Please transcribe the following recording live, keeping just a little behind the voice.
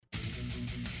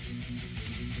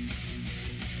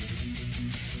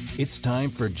It's time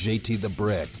for JT the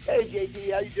Brick. Hey,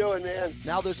 JT, how you doing, man?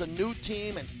 Now there's a new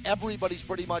team, and everybody's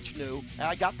pretty much new, and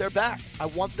I got their back. I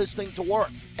want this thing to work.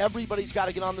 Everybody's got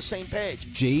to get on the same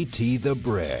page. JT the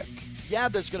Brick. Yeah,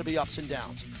 there's going to be ups and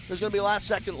downs. There's going to be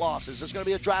last-second losses. There's going to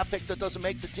be a draft pick that doesn't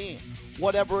make the team.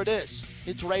 Whatever it is,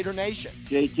 it's Raider Nation.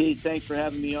 JT, thanks for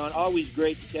having me on. Always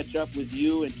great to catch up with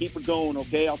you, and keep it going,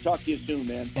 okay? I'll talk to you soon,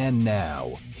 man. And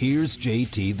now, here's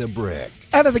JT the Brick.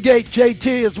 Out of the gate,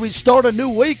 JT, as we start a new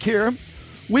week here,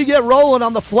 we get rolling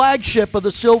on the flagship of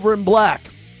the Silver and Black,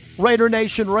 Raider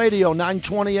Nation Radio,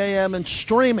 9:20 a.m. and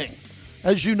streaming,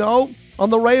 as you know,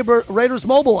 on the Raiders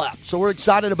mobile app. So we're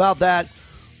excited about that.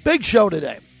 Big show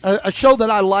today. A show that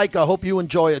I like. I hope you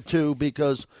enjoy it too,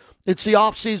 because it's the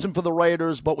offseason for the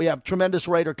Raiders, but we have tremendous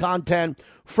Raider content.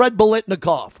 Fred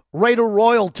Biletnikoff, Raider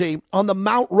royalty on the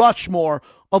Mount Rushmore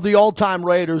of the all-time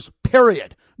Raiders,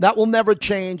 period. That will never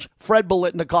change. Fred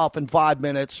Biletnikoff in 5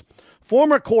 minutes.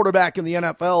 Former quarterback in the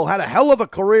NFL, had a hell of a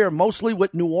career, mostly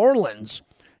with New Orleans.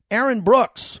 Aaron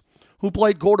Brooks, who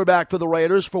played quarterback for the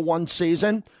Raiders for one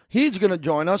season. He's going to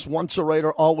join us. Once a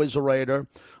Raider, always a Raider.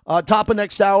 Top of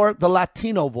next hour, the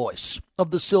Latino voice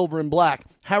of the Silver and Black,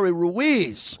 Harry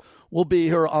Ruiz, will be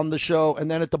here on the show.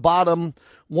 And then at the bottom,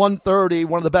 1:30,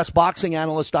 one of the best boxing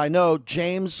analysts I know,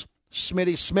 James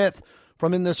Smitty Smith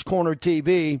from In This Corner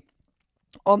TV,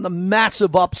 on the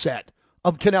massive upset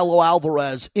of Canelo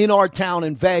Alvarez in our town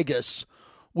in Vegas,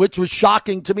 which was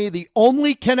shocking to me. The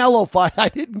only Canelo fight I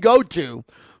didn't go to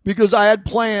because I had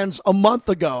plans a month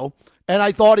ago and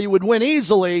I thought he would win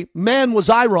easily. Man, was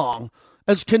I wrong,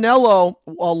 as Canelo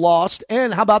lost.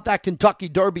 And how about that Kentucky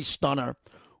Derby stunner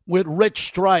with Rich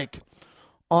Strike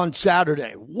on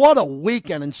Saturday? What a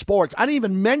weekend in sports. I didn't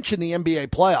even mention the NBA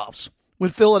playoffs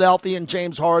with Philadelphia and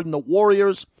James Harden, the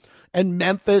Warriors and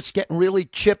Memphis getting really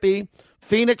chippy.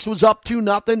 Phoenix was up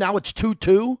 2-0. Now it's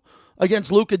 2-2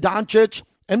 against Luka Doncic.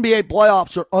 NBA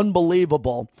playoffs are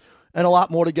unbelievable, and a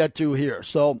lot more to get to here.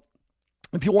 So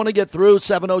if you want to get through,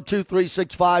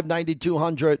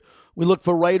 702-365-9200. We look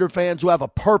for Raider fans who have a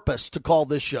purpose to call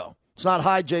this show. It's not,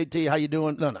 hi, JT, how you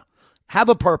doing? No. Have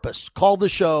a purpose. Call the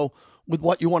show with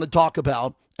what you want to talk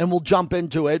about, and we'll jump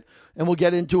into it, and we'll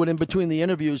get into it in between the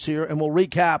interviews here, and we'll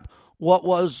recap what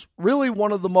was really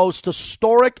one of the most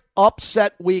historic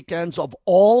upset weekends of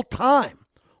all time,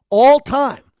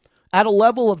 at a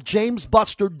level of James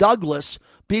Buster Douglas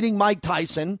beating Mike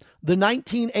Tyson, the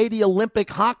 1980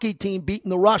 Olympic hockey team beating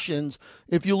the Russians.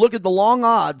 If you look at the long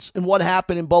odds and what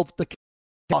happened in both the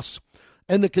Kentucky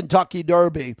and the Kentucky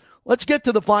Derby. Let's get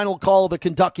to the final call of the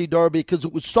Kentucky Derby because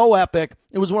it was so epic.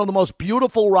 It was one of the most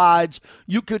beautiful rides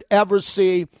you could ever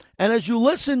see. And as you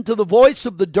listen to the voice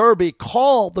of the Derby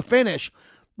call the finish,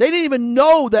 they didn't even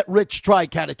know that Rich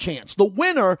Strike had a chance. The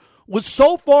winner was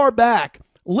so far back.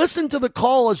 Listen to the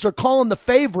call as they're calling the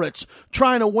favorites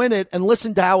trying to win it, and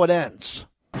listen to how it ends.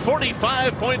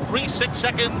 45.36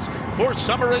 seconds for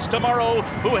Summer is Tomorrow,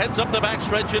 who heads up the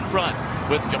backstretch in front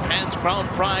with Japan's Crown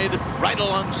Pride right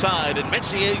alongside, and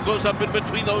Messier goes up in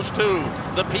between those two.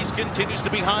 The pace continues to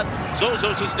be hot.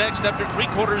 Zozos is next after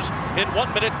 3/4 in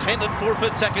 1 minute 10 and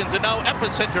 4/5 seconds, and now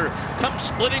Epicenter comes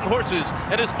splitting horses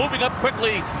and is moving up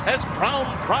quickly as Crown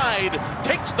Pride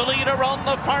takes the lead around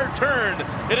the far turn.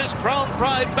 It is Crown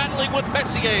Pride battling with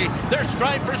Messier. They're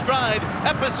stride for stride.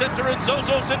 Epicenter and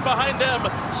Zozos in behind them.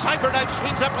 Cyberknife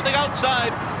swings up to the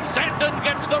outside. Zandon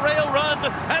gets the rail run,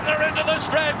 and they're into the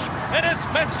stretch. And it's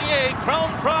Messier, Crown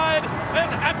Pride, and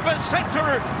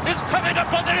Epicenter is coming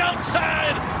up on the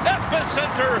outside.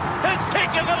 Epicenter has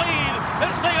taken the lead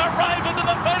as they arrive into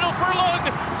the final furlong.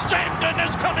 Zandon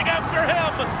is coming after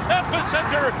him.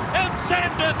 Epicenter and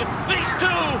Zandon, these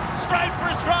two, stride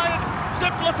for stride.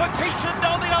 Simplification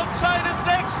down the outside is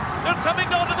next. They're coming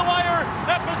down to the wire.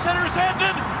 Epicenter,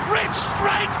 Zandon. Rich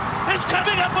Strike is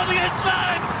coming up on the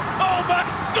inside. Oh my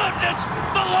goodness!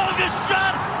 The longest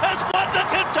shot has won the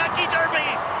Kentucky Derby.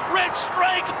 Rich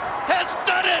Strike has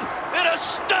done it in a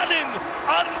stunning,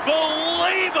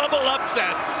 unbelievable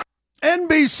upset.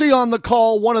 NBC on the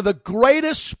call, one of the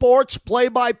greatest sports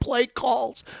play-by-play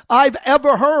calls I've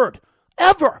ever heard.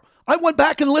 Ever. I went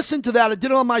back and listened to that. I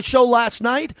did it on my show last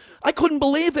night. I couldn't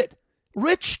believe it.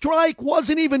 Rich Strike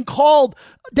wasn't even called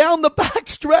down the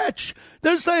backstretch.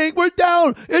 They're saying, we're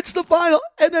down. It's the final.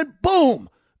 And then, boom,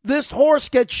 this horse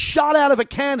gets shot out of a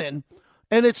cannon,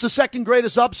 and it's the second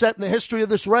greatest upset in the history of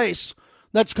this race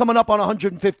that's coming up on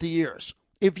 150 years.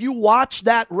 If you watch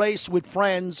that race with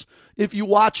friends, if you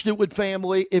watched it with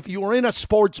family, if you were in a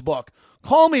sports book,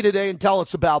 call me today and tell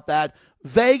us about that.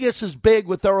 Vegas is big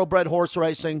with thoroughbred horse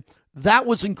racing. That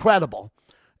was incredible.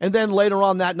 And then later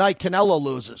on that night, Canelo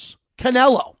loses.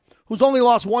 Canelo, who's only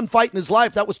lost one fight in his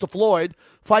life. That was to Floyd,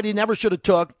 fight he never should have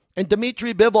took. And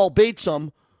Dimitri Bivol beats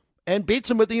him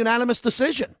with a unanimous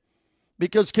decision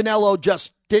because Canelo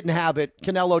just didn't have it.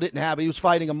 Canelo didn't have it. He was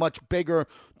fighting a much bigger,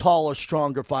 taller,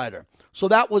 stronger fighter. So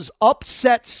that was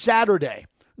upset Saturday,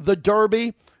 the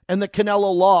Derby and the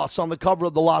Canelo loss on the cover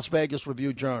of the Las Vegas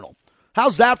Review-Journal.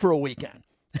 How's that for a weekend?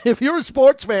 If you're a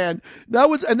sports fan, that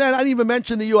was, and then I didn't even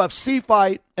mention the UFC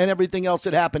fight and everything else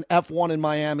that happened, F1 in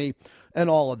Miami and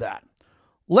all of that.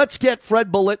 Let's get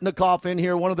Fred Biletnikoff in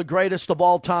here, one of the greatest of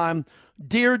all time.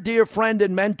 Dear, dear friend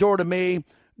and mentor to me,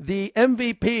 the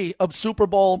MVP of Super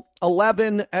Bowl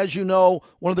 11, as you know,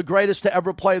 one of the greatest to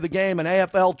ever play the game, an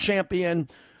AFL champion,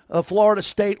 a Florida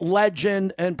State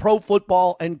legend, and pro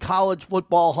football and college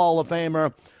football Hall of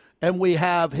Famer. And we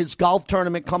have his golf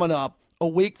tournament coming up a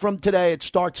week from today. It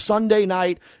starts Sunday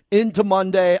night into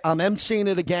Monday. I'm emceeing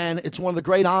it again. It's one of the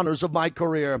great honors of my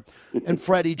career. And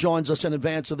Freddie joins us in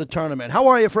advance of the tournament. How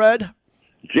are you, Fred?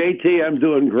 JT, I'm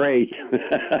doing great.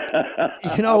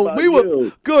 You know, we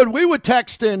were good. We were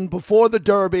texting before the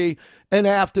Derby and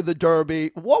after the Derby.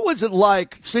 What was it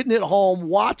like sitting at home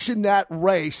watching that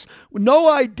race?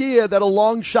 No idea that a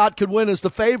long shot could win as the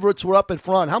favorites were up in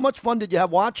front. How much fun did you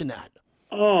have watching that?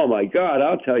 Oh, my God,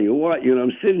 I'll tell you what.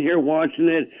 I'm sitting here watching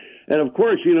it, and, of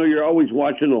course, you're always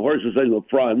watching the horses in the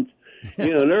front.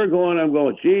 They're going, I'm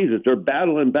going, Jesus, they're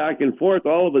battling back and forth.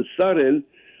 All of a sudden,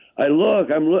 I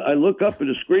look up at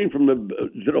the screen to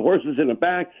the horses in the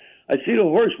back. I see the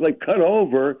horse, cut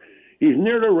over. He's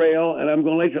near the rail, and I'm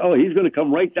going, he's going to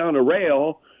come right down the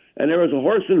rail. And there was a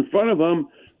horse in front of him.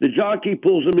 The jockey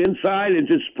pulls him inside and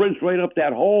just sprints right up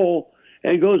that hole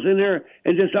and goes in there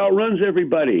and just outruns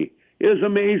everybody. It was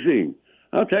amazing.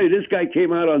 I'll tell you, this guy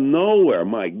came out of nowhere.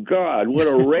 My God, what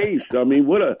a race. I mean,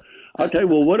 what a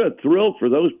thrill for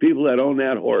those people that own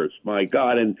that horse. My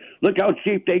God. And look how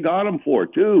cheap they got him for,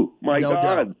 too. My God.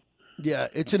 Doubt. Yeah,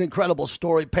 it's an incredible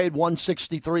story. Paid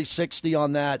 $163.60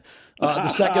 on that, the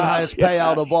second highest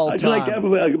payout of all time. I'd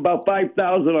like about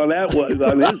 $5,000 on that one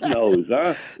on his nose,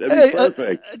 huh? That'd be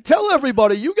perfect. Tell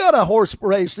everybody, you got a horse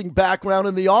racing background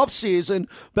in the off season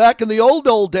back in the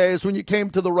old days when you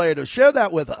came to the Raiders. Share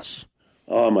that with us.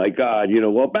 Oh my God!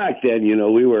 Well, back then,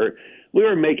 we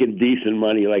were making decent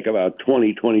money, like about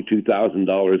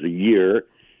 $22,000 a year.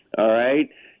 All right,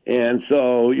 and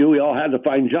so we all had to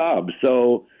find jobs.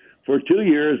 So for 2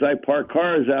 years, I parked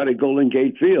cars out at Golden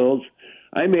Gate Fields.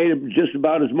 I made just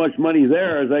about as much money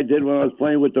there as I did when I was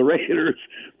playing with the Raiders.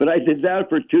 But I did that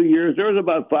for 2 years. There was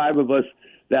about 5 of us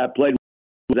that played.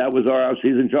 That was our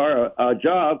off-season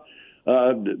job,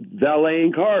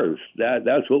 valeting cars.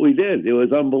 That's what we did. It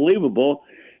was unbelievable.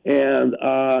 And,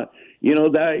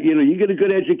 you get a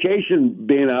good education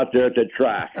being out there at the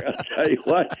track. I'll tell you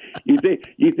what, you think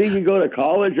you go to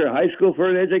college or high school for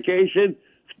an education?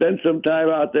 Spend some time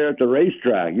out there at the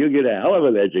racetrack. You'll get a hell of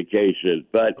an education.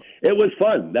 But it was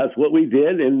fun. That's what we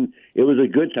did, and it was a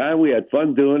good time. We had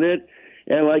fun doing it.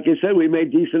 And like I said, we made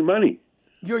decent money.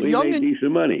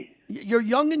 Decent money. You're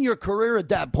young in your career at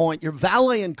that point. You're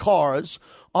valeting cars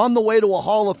on the way to a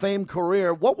Hall of Fame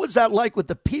career. What was that like with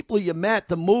the people you met,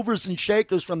 the movers and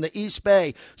shakers from the East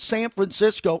Bay, San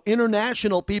Francisco,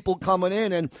 international people coming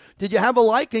in? And did you have a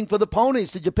liking for the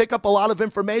ponies? Did you pick up a lot of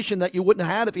information that you wouldn't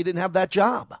have had if you didn't have that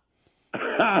job?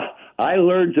 I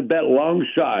learned to bet long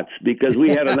shots because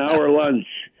we had an hour lunch.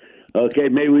 Okay,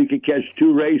 maybe we could catch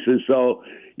 2 races. So,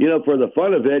 for the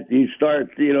fun of it, you start,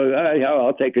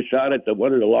 I'll take a shot at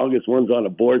one of the longest ones on the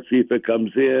board, see if it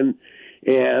comes in.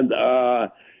 And,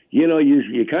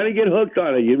 you kind of get hooked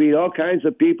on it. You meet all kinds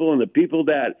of people, and the people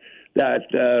that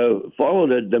follow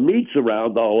the meets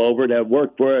around all over that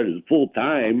work for it full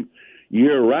time,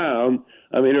 year round.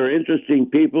 I mean, they're interesting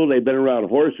people. They've been around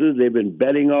horses. They've been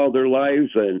betting all their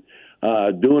lives and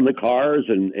doing the cars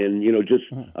and just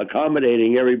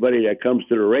accommodating everybody that comes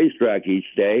to the racetrack each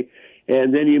day.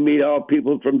 And then you meet all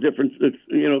people from different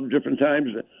times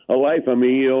of life. I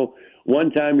mean,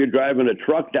 one time you're driving a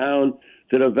truck down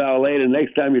to the valet, the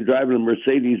next time you're driving a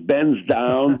Mercedes-Benz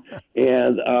down.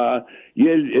 And I'll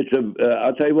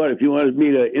tell you what, if you want to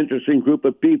meet an interesting group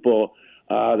of people,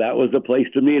 that was the place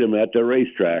to meet them, at the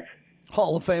racetrack.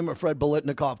 Hall of Famer Fred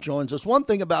Biletnikoff joins us. One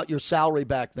thing about your salary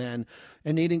back then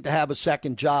and needing to have a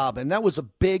second job, and that was a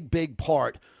big, big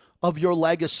part of your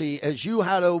legacy, as you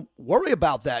had to worry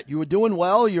about that. You were doing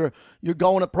well. You're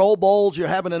going to Pro Bowls. You're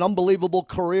having an unbelievable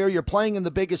career. You're playing in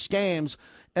the biggest games.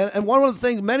 And one of the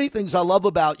things, many things I love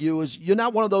about you is you're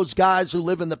not one of those guys who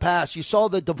live in the past. You saw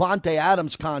the Davante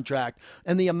Adams contract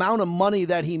and the amount of money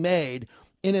that he made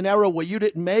in an era where you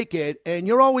didn't make it, and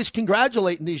you're always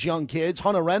congratulating these young kids,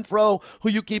 Hunter Renfrow, who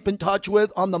you keep in touch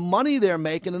with, on the money they're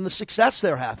making and the success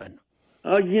they're having.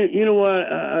 You know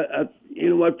what? You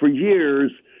know what? For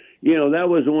years, that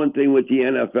was the one thing with the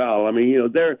NFL. I mean,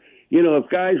 if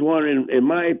guys wanted, in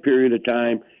my period of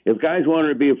time, if guys wanted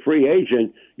to be a free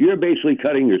agent, you're basically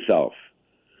cutting yourself.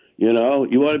 You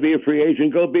want to be a free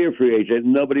agent, go be a free agent.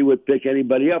 Nobody would pick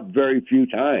anybody up very few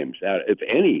times, if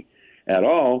any, at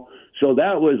all. So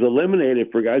that was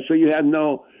eliminated for guys. So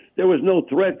there was no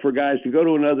threat for guys to go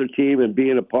to another team and be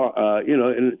in a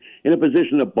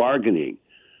position of bargaining.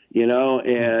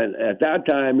 And at that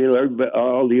time,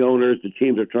 all the owners, the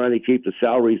teams are trying to keep the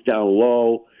salaries down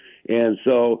low. And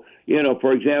so,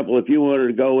 for example, if you wanted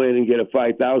to go in and get a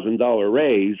 $5,000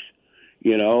 raise,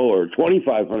 or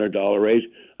 $2,500 raise,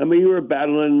 I mean, you were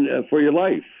battling for your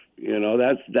life.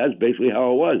 That's basically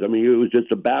how it was. I mean, it was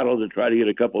just a battle to try to get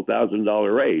a couple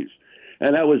 $1,000 raise.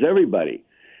 And that was everybody.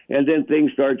 And then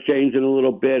things started changing a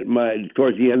little bit.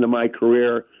 Towards the end of my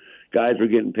career, guys were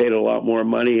getting paid a lot more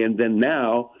money. And then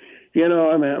now,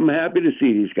 I'm happy to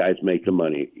see these guys make the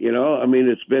money. I mean,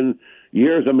 it's been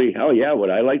years. I mean, hell yeah, would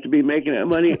I like to be making that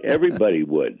money? Everybody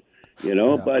would,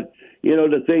 Yeah. But,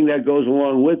 the thing that goes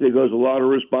along with it goes a lot of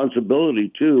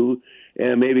responsibility too.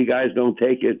 And maybe guys don't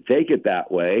take it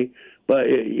that way. But,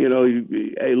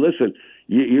 hey, listen,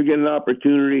 you get an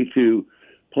opportunity to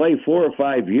play 4 or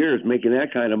 5 years making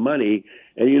that kind of money,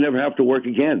 and you never have to work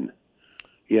again.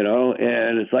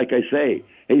 And it's like I say,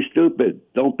 hey, stupid,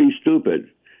 don't be stupid.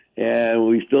 And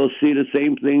we still see the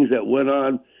same things that went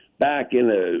on back in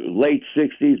the late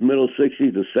 60s, middle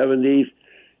 60s, the 70s.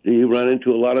 You run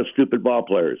into a lot of stupid ball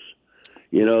players,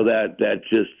 that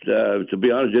just, to be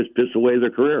honest, just piss away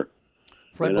their career.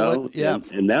 Fred Bullitt, yeah.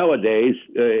 And nowadays,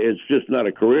 it's just not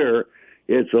a career.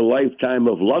 It's a lifetime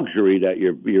of luxury that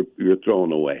you're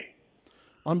throwing away.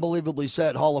 Unbelievably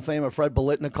said. Hall of Famer Fred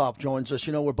Biletnikoff joins us.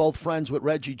 We're both friends with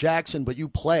Reggie Jackson, but you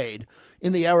played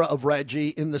in the era of Reggie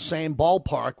in the same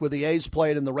ballpark where the A's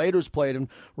played and the Raiders played. And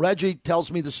Reggie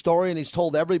tells me the story, and he's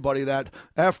told everybody that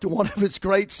after one of his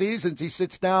great seasons, he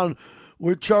sits down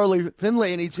with Charlie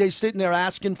Finley, and he's sitting there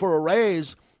asking for a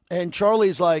raise. And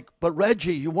Charlie's like, but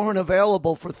Reggie, you weren't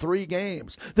available for 3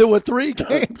 games. There were 3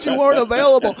 games you weren't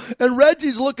available. And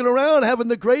Reggie's looking around having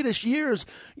the greatest years.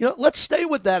 Let's stay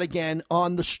with that again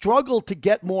on the struggle to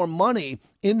get more money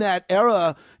in that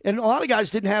era. And a lot of guys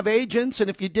didn't have agents. And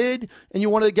if you did and you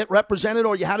wanted to get represented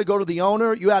or you had to go to the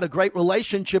owner, you had a great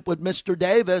relationship with Mr.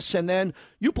 Davis. And then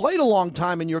you played a long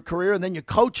time in your career. And then you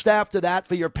coached after that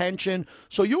for your pension.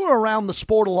 So you were around the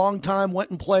sport a long time, went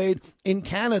and played in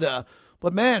Canada.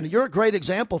 But, man, you're a great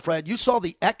example, Fred. You saw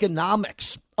the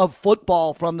economics of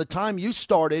football from the time you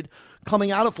started coming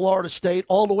out of Florida State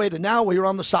all the way to now where you're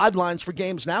on the sidelines for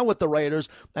games now with the Raiders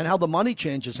and how the money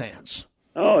changes hands.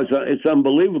 Oh, it's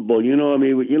unbelievable. I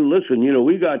mean, listen,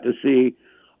 we got to see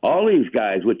all these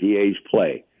guys with the A's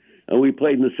play. And we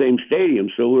played in the same stadium,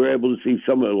 so we were able to see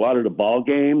a lot of the ball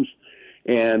games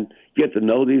and get to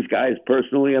know these guys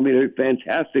personally. I mean, they're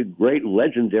fantastic, great,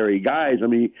 legendary guys. I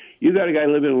mean, you got a guy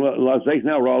living in Las Vegas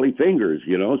now, Raleigh Fingers,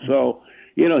 so,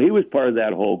 he was part of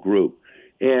that whole group.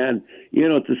 And,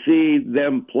 to see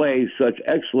them play such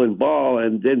excellent ball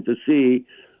and then to see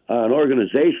an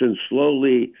organization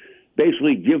slowly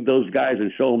basically give those guys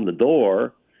and show them the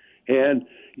door. And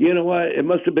you know what? It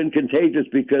must have been contagious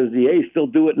because the A's still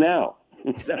do it now.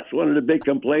 That's one of the big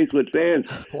complaints with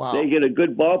fans. Wow. They get a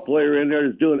good ball player in there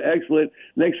that's doing excellent.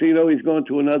 Next thing you know, he's going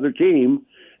to another team.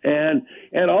 And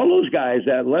all those guys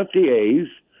that left the A's,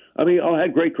 I mean, all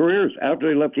had great careers after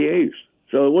they left the A's.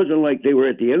 So it wasn't like they were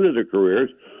at the end of their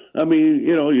careers. I mean,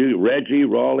 Reggie,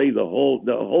 Raleigh, the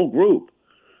whole group.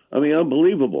 I mean,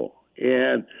 unbelievable.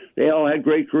 And they all had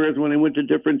great careers when they went to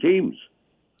different teams.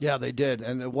 Yeah, they did.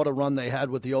 And what a run they had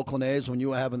with the Oakland A's when you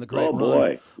were having the great run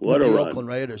what with a the run. Oakland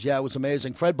Raiders. Yeah, it was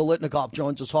amazing. Fred Biletnikoff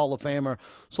joins us, Hall of Famer.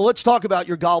 So let's talk about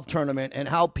your golf tournament and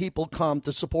how people come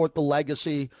to support the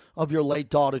legacy of your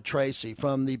late daughter, Tracy.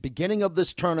 From the beginning of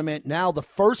this tournament, now the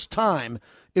first time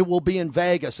it will be in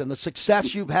Vegas, and the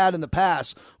success you've had in the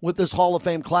past with this Hall of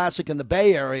Fame Classic in the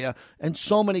Bay Area, and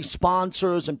so many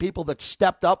sponsors and people that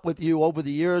stepped up with you over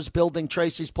the years, building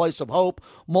Tracy's Place of Hope,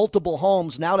 multiple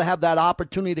homes, now to have that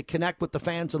opportunity to connect with the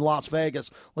fans in Las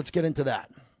Vegas. Let's get into that.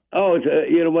 Oh,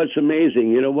 what's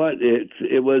amazing? You know what?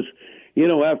 It was,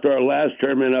 after our last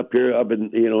tournament up here, up in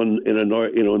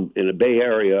in the Bay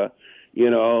Area,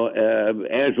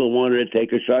 Angela wanted to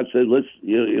take a shot. Said,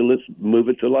 let's move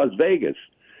it to Las Vegas.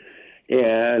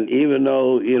 And even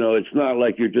though, it's not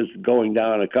like you're just going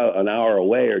down an hour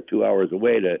away or 2 hours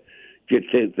away to get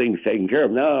things taken care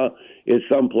of. Now it's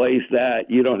someplace that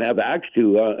you don't have access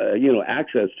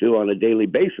to on a daily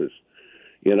basis.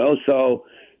 So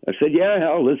I said, yeah,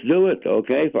 hell, let's do it.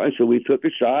 Okay, fine. So we took a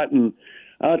shot, and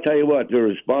I'll tell you what, the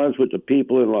response with the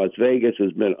people in Las Vegas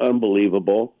has been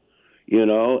unbelievable,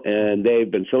 and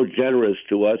they've been so generous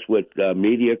to us with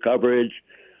media coverage,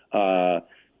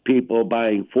 people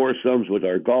buying foursomes with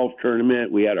our golf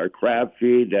tournament. We had our crab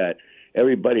feed that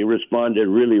everybody responded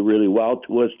really, really well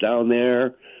to us down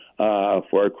there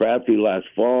for our crab feed last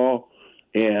fall.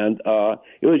 And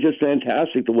it was just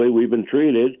fantastic the way we've been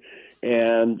treated,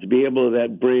 and to be able to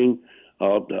bring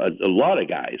a lot of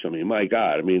guys. I mean, my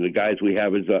God, the guys we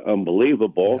have is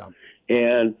unbelievable. Yeah.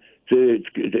 And to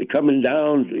coming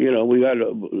down, we got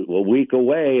a week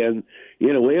away, and,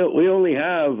 we only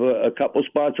have a couple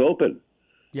spots open,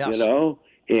 yes.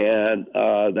 And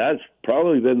that's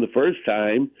probably been the first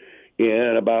time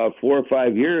in about 4 or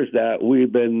 5 years that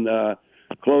we've been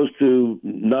close to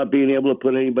not being able to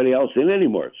put anybody else in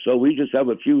anymore. So we just have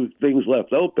a few things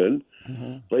left open,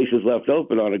 places left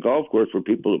open on a golf course for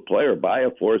people to play or buy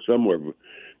a foursome, where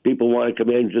people want to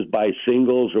come in and just buy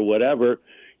singles or whatever.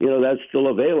 That's still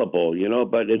available,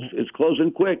 but it's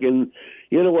closing quick. And,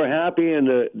 we're happy, and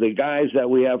the guys that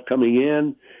we have coming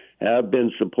in have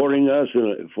been supporting us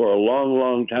for a long,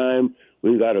 long time.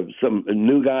 We've got some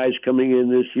new guys coming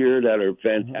in this year that are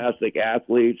fantastic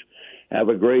athletes, have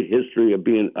a great history of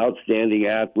being outstanding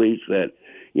athletes that,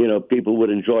 people would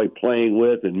enjoy playing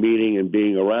with and meeting and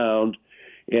being around.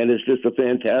 And it's just a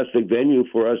fantastic venue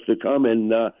for us to come,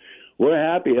 and we're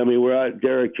happy. We're out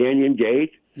there at Canyon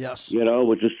Gate, yes,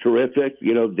 which is terrific.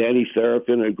 Danny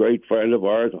Serafin, a great friend of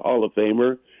ours, Hall of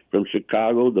Famer from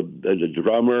Chicago, the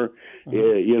drummer,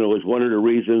 was one of the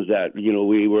reasons that,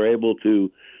 we were able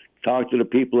to talk to the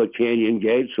people at Canyon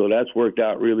Gate, so that's worked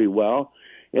out really well.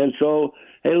 And so,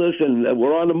 hey, listen,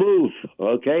 we're on the move,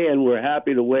 okay? And we're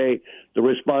happy the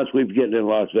response we've gotten in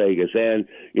Las Vegas, and,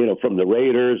 from the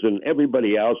Raiders and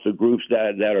everybody else, the groups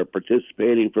that are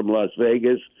participating from Las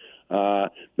Vegas,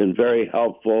 been very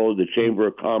helpful. The Chamber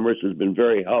of Commerce has been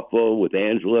very helpful with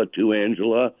Angela,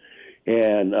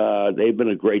 and they've been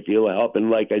a great deal of help. And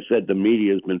like I said, the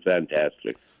media has been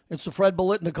fantastic. It's the Fred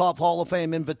Biletnikoff Hall of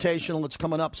Fame Invitational. It's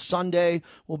coming up Sunday.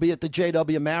 We'll be at the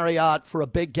JW Marriott for a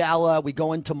big gala. We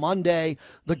go into Monday,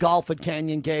 the golf at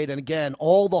Canyon Gate. And again,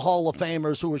 all the Hall of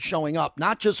Famers who are showing up,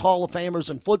 not just Hall of Famers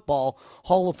in football,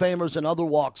 Hall of Famers in other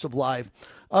walks of life.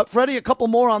 Freddie, a couple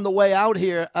more on the way out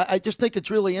here. I just think it's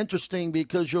really interesting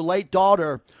because your late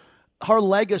daughter, her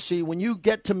legacy, when you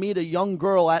get to meet a young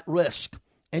girl at risk,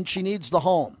 and she needs the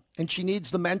home, and she needs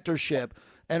the mentorship,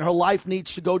 and her life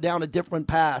needs to go down a different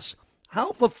path.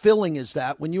 How fulfilling is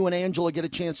that when you and Angela get a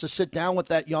chance to sit down with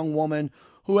that young woman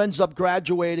who ends up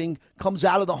graduating, comes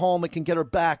out of the home, and can get her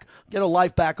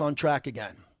life back on track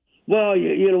again? Well,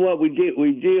 you know what, we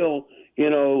deal,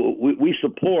 we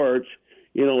support,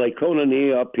 like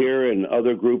Konani up here and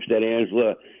other groups that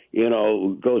Angela,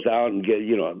 goes out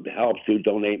and helps to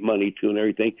donate money to and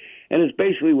everything. And it's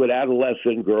basically with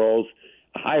adolescent girls,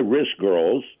 high-risk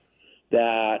girls,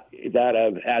 that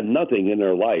have had nothing in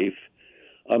their life.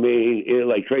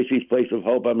 Like Tracy's Place of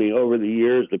Hope, over the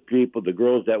years, the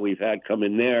girls that we've had come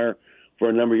in there for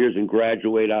a number of years and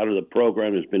graduate out of the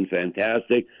program has been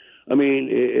fantastic.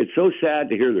 It's so sad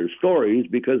to hear their stories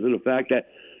because of the fact that,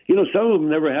 some of them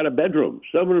never had a bedroom.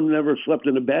 Some of them never slept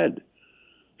in a bed.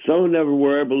 Some of them never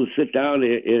were able to sit down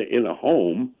in a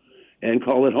home and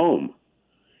call it home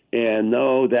and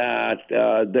know that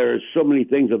there's so many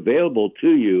things available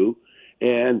to you.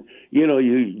 And,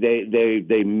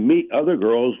 they meet other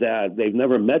girls that they've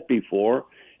never met before,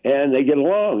 and they get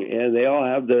along, and they all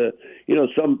have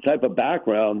some type of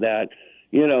background that,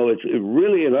 it's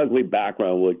really an ugly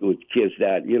background with kids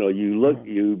that,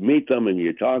 you meet them and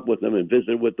you talk with them and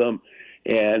visit with them,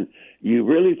 and you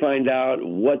really find out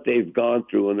what they've gone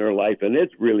through in their life, and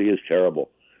it really is terrible.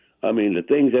 The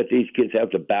things that these kids have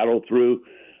to battle through,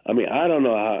 I don't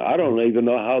know I don't even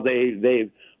know how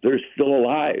they're still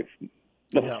alive.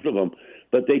 Most of them,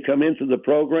 but they come into the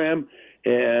program,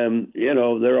 and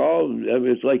they're all.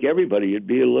 It's like everybody. You'd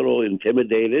be a little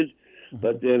intimidated,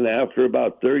 but then after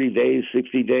about 30 days,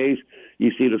 60 days,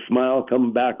 you see the smile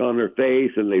come back on their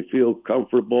face, and they feel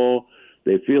comfortable.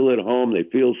 They feel at home. They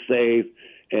feel safe,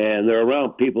 and they're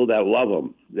around people that love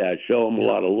them, that show them a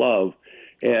lot of love.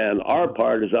 And our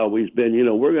part has always been,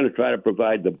 we're going to try to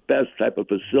provide the best type of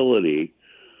facility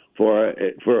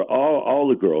for all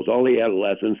the girls, all the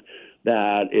adolescents,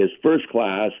 that is first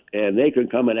class, and they can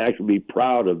come and actually be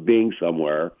proud of being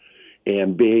somewhere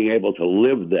and being able to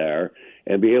live there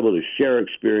and be able to share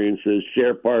experiences,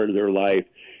 share part of their life,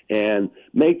 and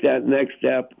make that next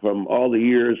step from all the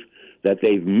years that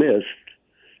they've missed.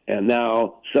 And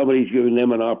now somebody's giving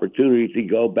them an opportunity to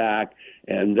go back,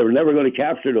 and they're never going to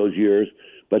capture those years,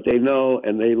 but they know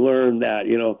and they learn that,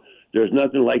 there's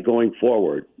nothing like going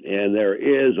forward, and there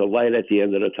is a light at the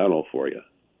end of the tunnel for you.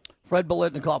 Fred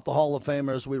Biletnikoff, the Hall of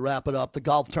Famer, as we wrap it up. The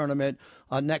golf tournament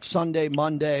next Sunday,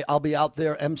 Monday. I'll be out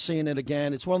there emceeing it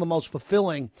again. It's one of the most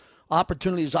fulfilling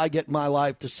opportunities I get in my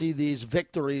life to see these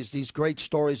victories, these great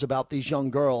stories about these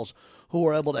young girls who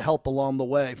were able to help along the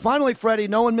way. Finally, Freddie,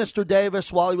 knowing Mr.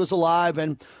 Davis while he was alive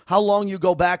and how long you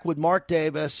go back with Mark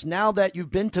Davis, now that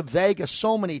you've been to Vegas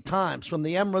so many times, from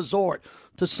the M Resort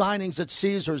to signings at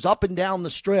Caesars, up and down the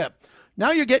Strip,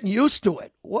 now you're getting used to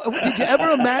it. Did you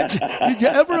ever imagine? Did you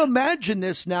ever imagine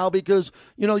this now? Because,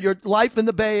 you know, your life in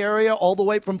the Bay Area, all the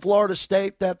way from Florida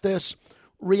State, that this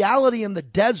reality in the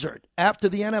desert after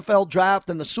the NFL draft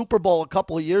and the Super Bowl a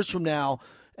couple of years from now,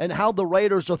 and how the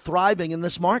Raiders are thriving in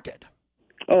this market.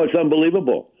 Oh, it's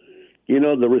unbelievable. You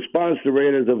know, the response the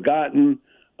Raiders have gotten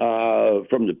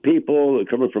from the people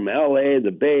coming from L.A.,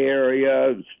 the Bay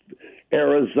Area,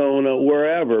 Arizona,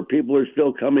 wherever. People are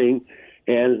still coming,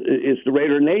 and it's the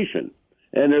Raider Nation.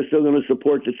 And they're still going to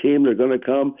support the team. They're going to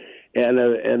come, and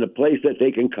a place that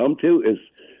they can come to is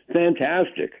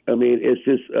fantastic. I mean, it's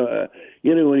just,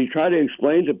 you know, when you try to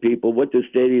explain to people what the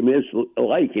stadium is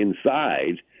like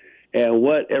inside, and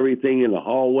what everything in the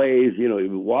hallways, you know,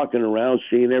 walking around,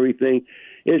 seeing everything,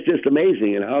 it's just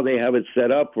amazing. And how they have it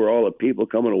set up for all the people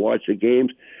coming to watch the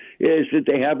games is that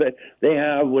they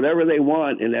have whatever they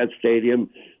want in that stadium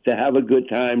to have a good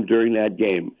time during that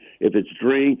game. If it's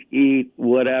drink, eat,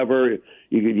 whatever,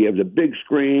 you have the big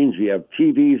screens, you have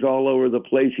TVs all over the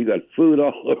place, you got food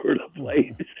all over the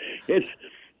place.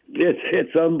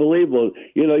 It's unbelievable.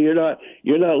 You know, you're not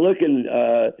looking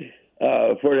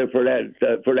for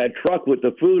that truck with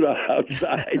the food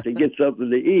outside to get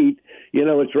something to eat. You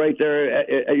know, it's right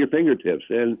there at your fingertips.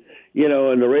 And, you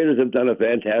know, and the Raiders have done a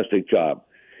fantastic job,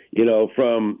 you know,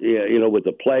 from, you know, with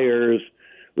the players,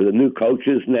 with the new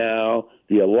coaches now,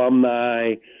 the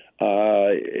alumni.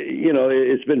 You know,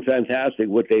 it's been fantastic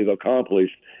what they've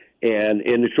accomplished, and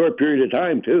in a short period of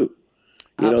time, too.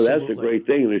 You know, that's the great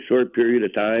thing. In a short period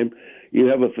of time, you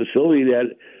have a facility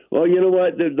that, well, you know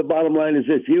what? The bottom line is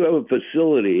this. You have a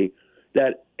facility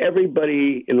that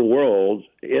everybody in the world,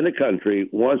 in the country,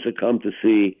 wants to come to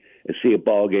see and see a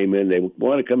ball game in. They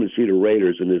want to come and see the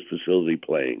Raiders in this facility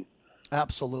playing.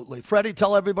 Absolutely. Freddie,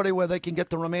 tell everybody where they can get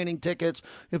the remaining tickets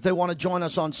if they want to join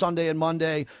us on Sunday and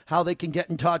Monday, how they can get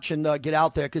in touch and get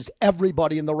out there, because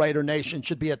everybody in the Raider Nation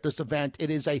should be at this event. It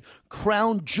is a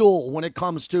crown jewel when it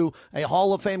comes to a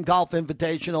Hall of Fame golf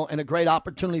invitational and a great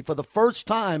opportunity for the first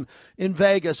time in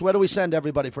Vegas. Where do we send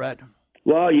everybody, Fred?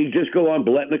 Well, you just go on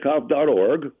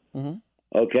biletnikoff.org,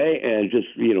 okay, and just,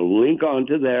 you know, link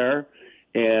onto there,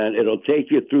 and it'll take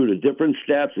you through the different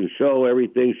steps and show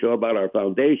everything, show about our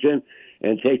foundation,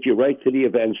 and take you right to the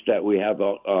events that we have,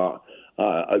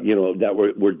 you know, that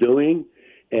we're doing,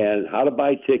 and how to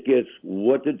buy tickets,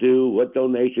 what to do, what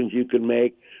donations you can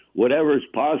make, whatever is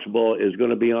possible is going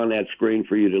to be on that screen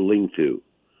for you to link to.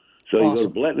 So you go to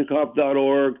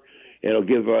biletnikoff.org. It'll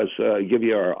give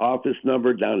you our office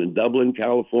number down in Dublin,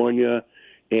 California,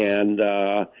 and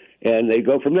they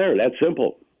go from there. That's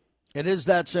simple. It is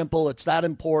that simple. It's that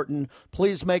important.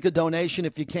 Please make a donation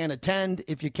if you can attend.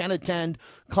 If you can attend,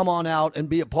 come on out and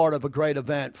be a part of a great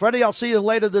event. Freddie, I'll see you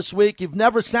later this week. You've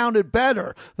never sounded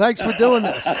better. Thanks for doing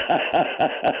this.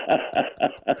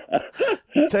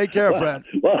 Take care, Fred.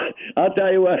 Well, I'll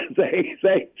tell you what.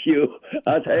 Thank you.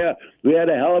 I'll tell you, we had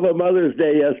a hell of a Mother's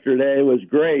Day yesterday. It was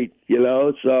great, you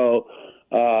know, so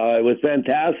it was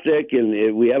fantastic,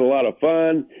 and we had a lot of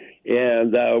fun.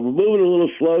 And we're moving a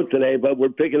little slow today, but we're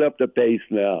picking up the pace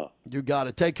now. You got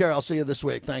it. Take care. I'll see you this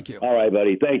week. Thank you. All right,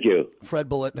 buddy. Thank you. Fred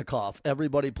Biletnikoff.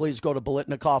 Everybody, please go to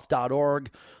biletnikoff.org.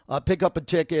 Pick up a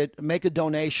ticket. Make a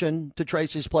donation to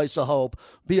Tracy's Place of Hope.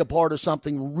 Be a part of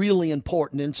something really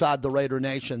important inside the Raider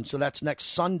Nation. So that's next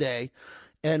Sunday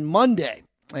and Monday.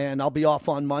 And I'll be off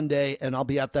on Monday, and I'll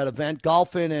be at that event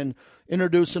golfing and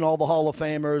introducing all the Hall of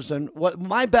Famers. And what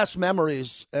my best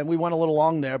memories, and we went a little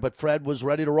long there, but Fred was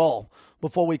ready to roll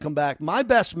before we come back. My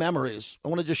best memories, I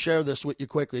want to just share this with you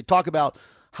quickly. Talk about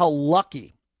how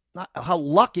lucky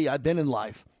I've been in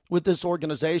life with this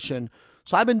organization.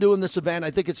 So I've been doing this event,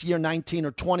 I think it's year 19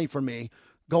 or 20 for me,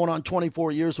 going on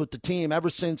 24 years with the team ever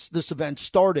since this event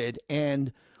started.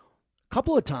 And a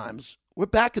couple of times, we're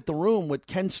back at the room with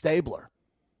Ken Stabler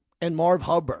and Marv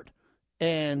Hubbard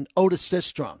and Otis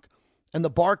Sistrunk. And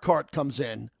the bar cart comes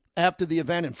in after the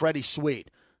event, and Freddie's sweet.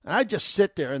 And I just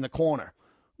sit there in the corner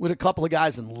with a couple of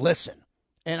guys and listen.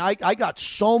 And I got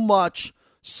so much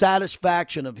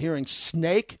satisfaction of hearing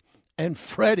Snake and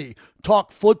Freddie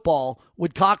talk football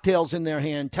with cocktails in their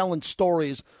hand, telling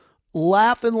stories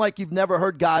laughing like you've never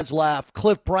heard guys laugh.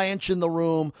 Cliff Branch in the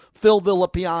room, Phil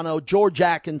Villapiano, George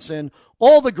Atkinson,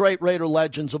 all the great Raider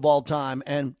legends of all time.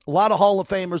 And a lot of Hall of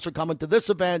Famers are coming to this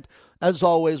event. As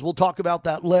always, we'll talk about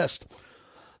that list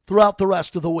throughout the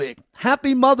rest of the week.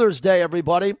 Happy Mother's Day,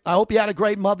 everybody. I hope you had a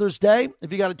great Mother's Day.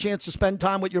 If you got a chance to spend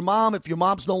time with your mom, if your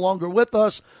mom's no longer with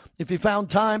us, if you found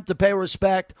time to pay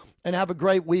respect and have a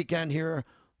great weekend here.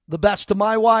 The best to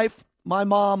my wife, my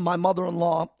mom, my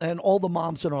mother-in-law, and all the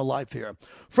moms in our life here.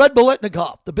 Fred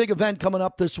Biletnikoff, the big event coming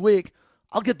up this week.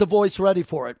 I'll get the voice ready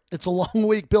for it. It's a long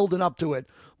week building up to it,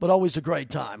 but always a great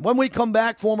time. When we come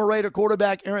back, former Raider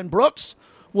quarterback Aaron Brooks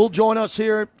will join us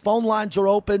here. Phone lines are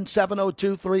open,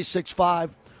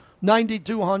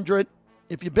 702-365-9200.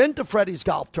 If you've been to Freddie's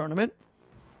golf tournament,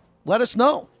 let us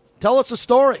know. Tell us a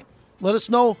story. Let us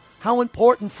know how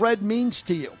important Fred means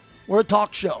to you. We're a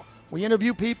talk show. We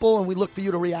interview people, and we look for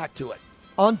you to react to it.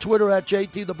 On Twitter at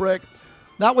JT The Brick.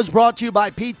 That was brought to you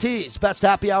by PT's. Best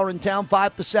happy hour in town,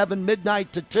 5 to 7,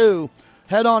 midnight to 2.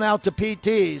 Head on out to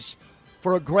PT's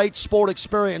for a great sport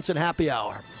experience and happy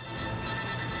hour.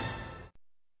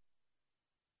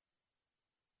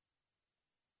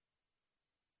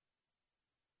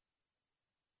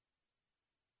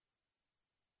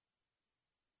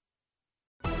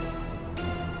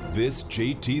 This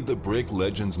JT the Brick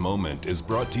Legends moment is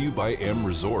brought to you by M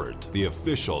Resort, the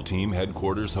official team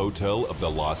headquarters hotel of the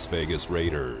Las Vegas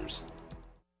Raiders.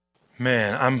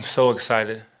 Man, I'm so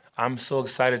excited. I'm so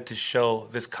excited to show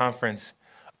this conference,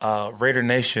 Raider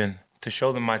Nation, to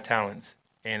show them my talents.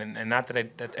 And not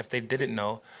that if they didn't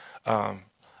know, I'm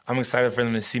excited for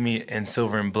them to see me in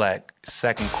silver and black,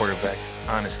 second quarterbacks,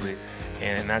 honestly.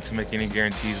 And not to make any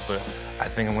guarantees, but I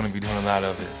think I'm going to be doing a lot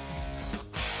of it.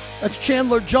 That's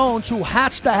Chandler Jones, who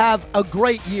has to have a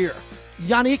great year.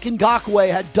 Yannick Ngakoue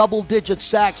had double-digit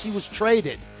sacks. He was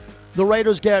traded. The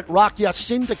Raiders get Rock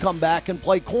Ya-Sin to come back and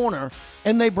play corner,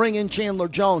 and they bring in Chandler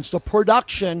Jones. The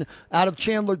production out of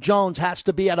Chandler Jones has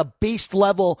to be at a beast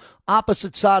level,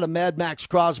 opposite side of Mad Max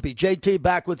Crosby. JT,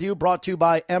 back with you, brought to you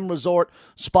by M Resort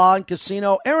Spa and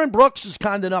Casino. Aaron Brooks is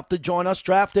kind enough to join us,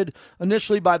 drafted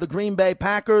initially by the Green Bay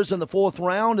Packers in the 4th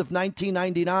round of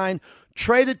 1999.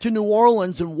 Traded to New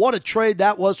Orleans, and what a trade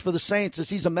that was for the Saints, as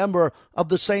he's a member of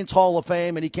the Saints Hall of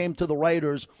Fame, and he came to the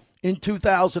Raiders in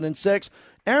 2006.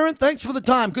 Aaron, thanks for the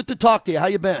time. Good to talk to you. How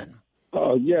you been?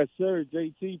 Oh, yes, sir.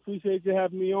 JT, appreciate you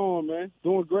having me on, man.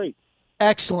 Doing great.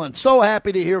 Excellent. So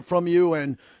happy to hear from you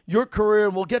and your career.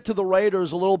 We'll get to the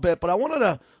Raiders a little bit, but I wanted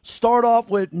to start off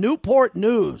with Newport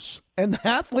News and the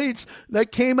athletes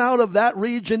that came out of that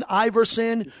region,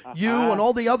 Iverson, you, and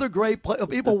all the other great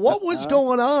people. What was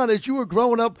going on as you were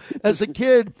growing up as a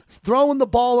kid, throwing the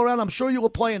ball around? I'm sure you were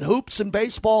playing hoops and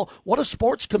baseball. What a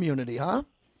sports community, huh?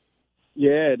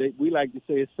 Yeah, we like to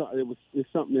say it's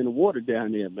something in the water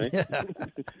down there, man. Yeah.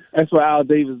 That's why Al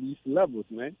Davis used to love us,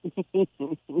 man.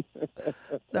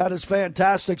 That is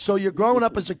fantastic. So you're growing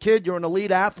up as a kid, you're an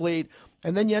elite athlete,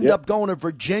 and then you end up going to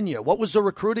Virginia. What was the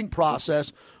recruiting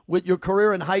process with your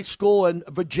career in high school and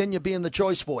Virginia being the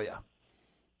choice for you?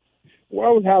 Well,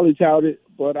 I was highly touted,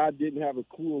 but I didn't have a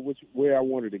clue of where I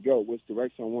wanted to go, which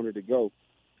direction I wanted to go.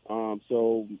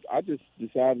 So I just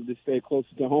decided to stay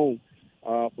closer to home.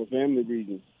 For family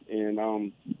reasons,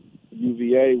 and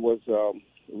UVA was a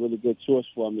really good choice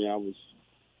for me. I was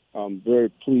very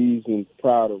pleased and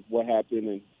proud of what happened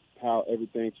and how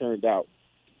everything turned out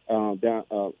up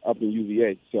in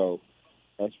UVA. So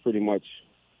that's pretty much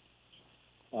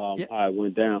how it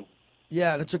went down.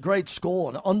 Yeah, and it's a great school,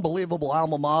 an unbelievable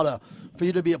alma mater for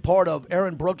you to be a part of.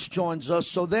 Aaron Brooks joins us.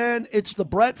 So then it's the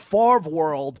Brett Favre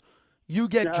world you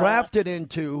get drafted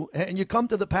into, and you come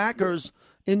to the Packers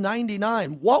in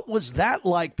 99. What was that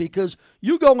like? Because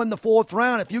you go in the 4th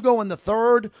round. If you go in the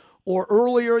 3rd or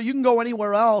earlier, you can go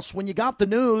anywhere else. When you got the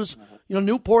news,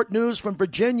 Newport News from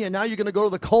Virginia, now you're going to go to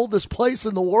the coldest place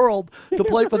in the world to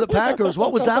play for the Packers.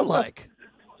 What was that like?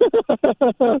 I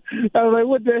was like,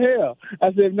 what the hell?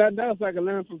 I said, if nothing else, I can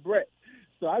learn from Brett.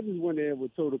 So I just went in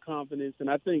with total confidence.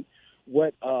 And I think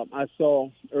what I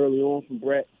saw early on from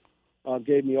Brett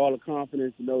gave me all the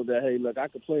confidence to know that, hey, look, I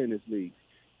could play in this league.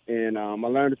 And I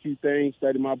learned a few things,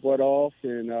 studied my butt off,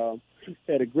 and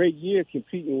had a great year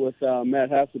competing with Matt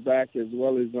Hasselbeck, as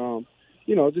well as,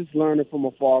 just learning from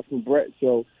afar from Brett.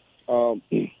 So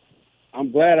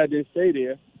I'm glad I didn't stay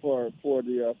there for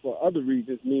other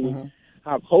reasons, meaning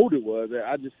how cold it was.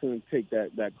 I just couldn't take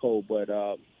that cold. But,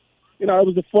 it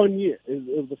was a fun year.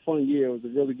 It was a fun year. It was a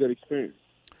really good experience.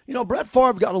 Brett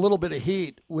Favre got a little bit of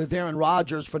heat with Aaron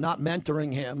Rodgers for not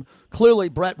mentoring him. Clearly,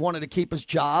 Brett wanted to keep his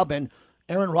job, and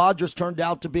Aaron Rodgers turned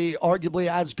out to be arguably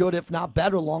as good, if not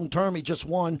better, long term. He just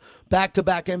won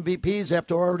back-to-back MVPs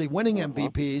after already winning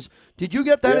MVPs. Did you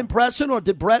get that impression, or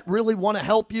did Brett really want to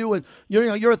help you? And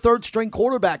you're a third-string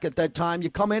quarterback at that time. You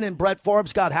come in, and Brett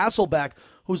Favre's got Hasselbeck,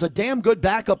 who's a damn good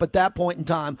backup at that point in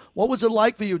time. What was it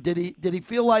like for you? Did you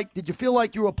feel like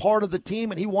you were a part of the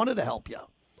team and he wanted to help you?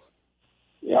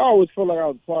 Yeah, I always feel like I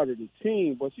was part of the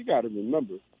team, but you got to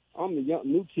remember, I'm the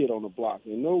new kid on the block,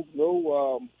 and no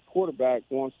quarterback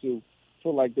wants to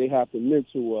feel like they have to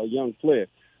mentor a young player.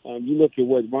 You look at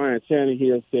what Ryan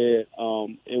Tannehill said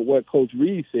and what Coach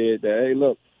Reed said, that, hey,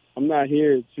 look, I'm not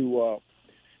here to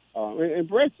and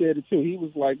Brett said it too. He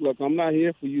was like, look, I'm not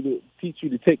here for you to teach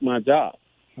you to take my job.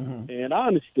 Mm-hmm. And I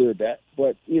understood that.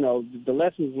 But, the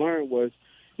lessons learned was,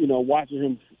 watching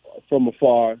him from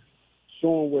afar,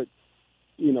 showing what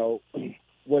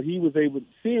he was able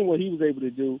to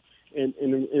do, and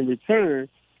in return,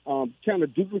 kind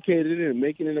of duplicated it and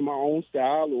making it in my own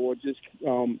style, or just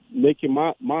making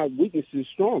my weaknesses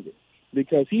stronger,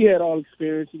 because he had all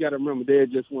experience. You got to remember, they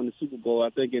had just won the Super Bowl, I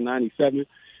think, in '97,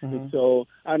 mm-hmm. And so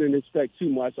I didn't expect too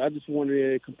much. I just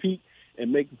wanted to compete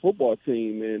and make the football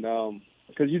team, and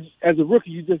because as a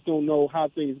rookie, you just don't know how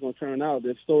things are going to turn out.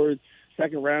 There's stories,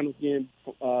 second round is getting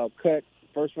cut,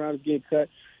 first round is getting cut.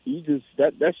 You just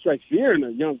that strikes fear in a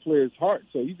young player's heart.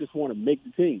 So you just want to make the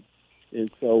team. And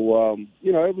so,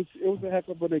 it was a heck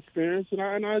of an experience, and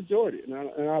I enjoyed it.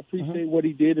 And I appreciate what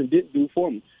he did and didn't do for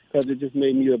me, because it just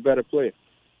made me a better player.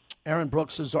 Aaron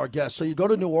Brooks is our guest. So you go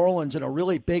to New Orleans in a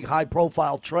really big,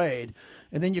 high-profile trade,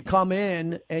 and then you come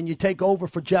in and you take over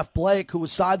for Jeff Blake, who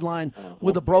was sidelined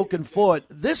with a broken foot.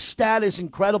 This stat is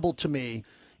incredible to me.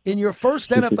 In your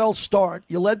first NFL start,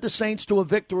 you led the Saints to a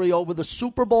victory over the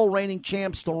Super Bowl reigning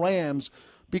champs, the Rams,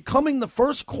 becoming the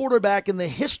first quarterback in the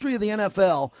history of the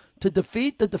NFL to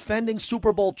defeat the defending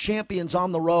Super Bowl champions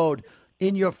on the road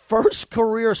in your first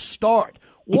career start.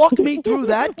 Walk me through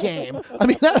that game. I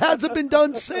mean, that hasn't been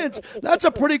done since. That's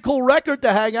a pretty cool record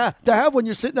to have when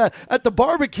you're sitting at the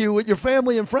barbecue with your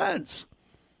family and friends.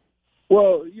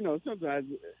 Well, sometimes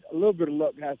a little bit of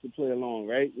luck has to play along,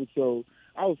 right? And so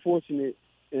I was fortunate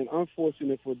and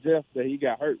unfortunate for Jeff that he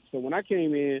got hurt. So when I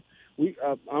came in,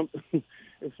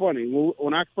 it's funny.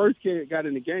 When I first got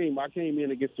in the game, I came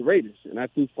in against the Raiders, and I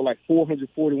threw for like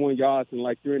 441 yards in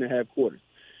like 3.5 quarters,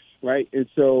 right? And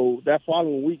so that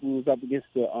following week, we was up against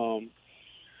the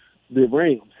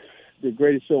Rams, the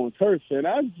greatest show on turf. And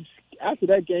after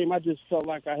that game, I just felt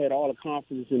like I had all the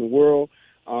confidence in the world.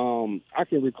 I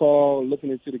can recall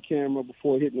looking into the camera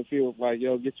before hitting the field, like,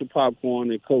 yo, get your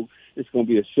popcorn and Coke. It's going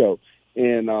to be a show.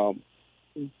 And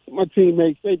my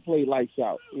teammates, they played lights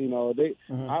out.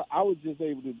 I was just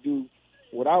able to do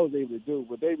what I was able to do,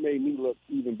 but they made me look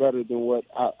even better than what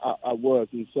I was.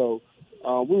 And so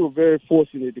we were very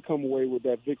fortunate to come away with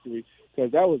that victory,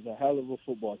 because that was a hell of a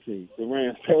football team. The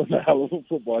Rams, that was a hell of a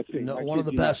football team. One of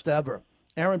the best ever.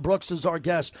 Aaron Brooks is our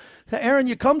guest. Aaron,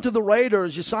 you come to the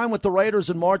Raiders. You signed with the Raiders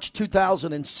in March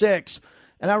 2006.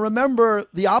 And I remember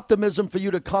the optimism for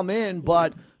you to come in,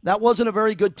 but that wasn't a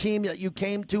very good team that you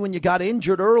came to, and you got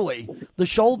injured early, the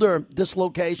shoulder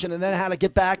dislocation, and then had to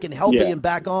get back and healthy and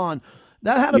back on.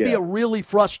 That had to be a really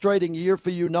frustrating year for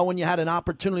you, knowing you had an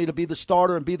opportunity to be the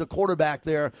starter and be the quarterback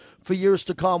there for years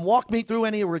to come. Walk me through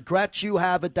any regrets you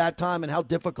have at that time and how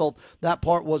difficult that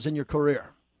part was in your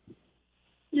career.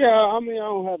 Yeah, I mean, I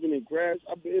don't have any regrets.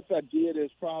 If I did,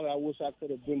 it's probably I wish I could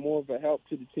have been more of a help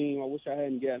to the team. I wish I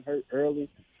hadn't gotten hurt early.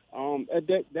 At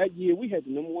that year, we had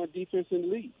the number one defense in the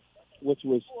league, which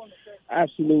was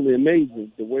absolutely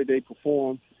amazing, the way they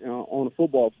performed on the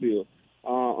football field.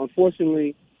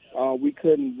 Unfortunately, we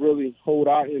couldn't really hold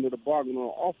our end of the bargain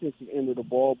on the offensive end of the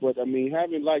ball. But, I mean,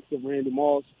 having likes of Randy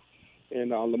Moss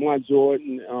and Lamont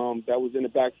Jordan that was in the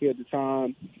backfield at the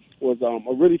time was a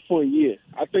really fun year.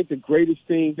 I think the greatest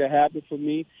thing that happened for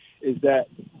me is that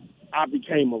I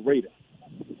became a Raider.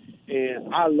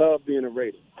 And I love being a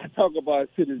Raider. I talk about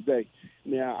it to this day.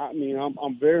 Now, I mean,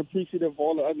 I'm very appreciative of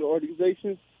all the other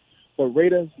organizations, but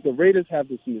the Raiders have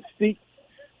this mystique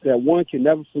that one can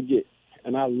never forget.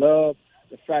 And I love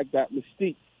the fact that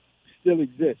mystique still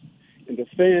exists. And the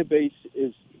fan base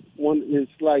is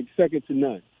like second to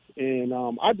none. And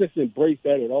I just embrace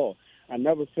that at all. I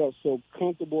never felt so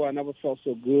comfortable. I never felt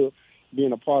so good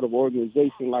being a part of an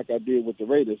organization like I did with the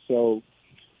Raiders. So,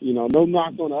 no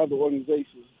knock on the other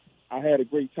organizations. I had a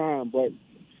great time, but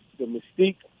the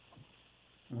mystique,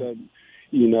 the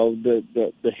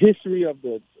history of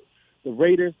the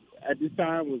Raiders at this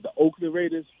time was the Oakland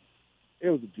Raiders. It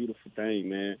was a beautiful thing,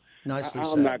 man. Nicely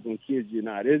said. I'm not going to kid you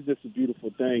not. It's just a beautiful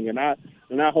thing, and I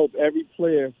hope every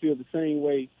player feels the same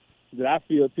way that I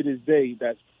feel to this day.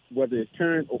 That's whether it's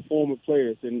current or former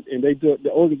players, and the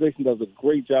organization does a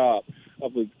great job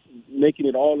of making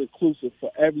it all inclusive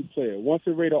for every player. Once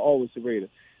a Raider, always a Raider,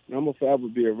 and I'm gonna forever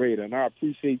be a Raider. And I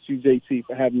appreciate you, JT,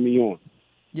 for having me on.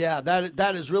 Yeah,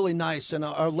 that is really nice, and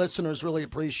our listeners really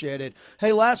appreciate it.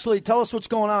 Hey, lastly, tell us what's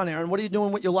going on, Aaron. What are you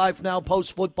doing with your life now,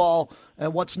 post-football,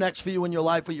 and what's next for you in your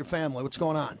life with your family? What's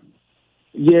going on?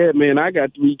 Yeah, man, I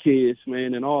got 3 kids,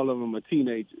 man, and all of them are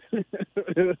teenagers. So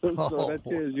that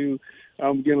tells you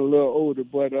I'm getting a little older.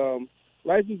 But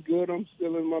life is good. I'm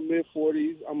still in my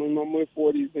mid-40s. I'm in my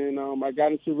mid-40s, and I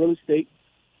got into real estate.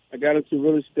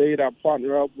 I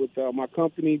partner up with my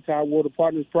company, Tidewater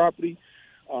Partners Property.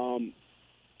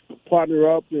 Partner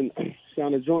up and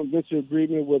signed a joint venture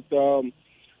agreement with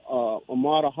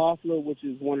Armada Hoffler, which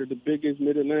is one of the biggest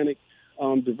Mid-Atlantic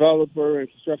developer and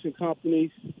construction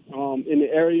companies in the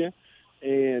area,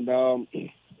 and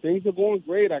things are going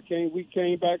great. I came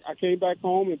back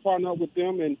home and partnered up with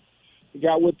them, and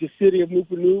got with the city of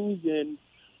Newport News, and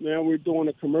now we're doing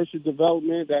a commercial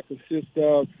development that consists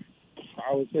of,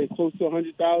 I would say, close to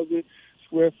 100,000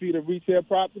 square feet of retail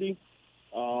property.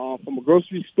 From a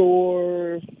grocery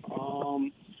store,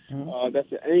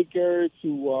 that's an anchor,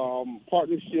 to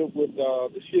partnership with the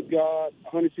shipyard,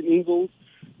 Huntington Ingalls,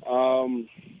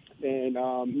 and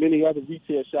many other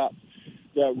retail shops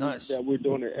that we're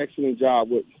doing an excellent job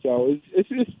with. So it's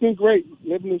been great,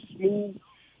 living a smooth,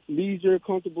 leisure,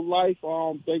 comfortable life,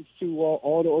 thanks to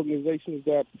all the organizations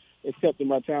that accepted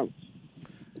my talents.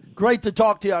 Great to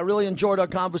talk to you. I really enjoyed our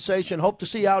conversation. Hope to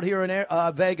see you out here in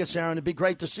Vegas, Aaron. It'd be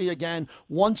great to see you again.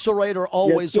 Once a Raider,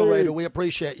 always a Raider. We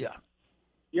appreciate you.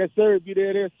 Yes, sir. Be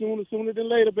there sooner than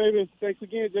later, baby. Thanks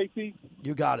again, JT.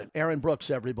 You got it. Aaron Brooks,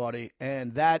 everybody.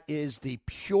 And that is the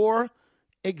pure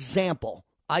example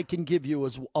I can give you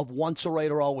of once a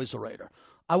Raider, always a Raider.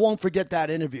 I won't forget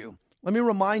that interview. Let me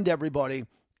remind everybody,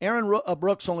 Aaron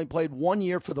Brooks only played 1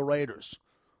 year for the Raiders.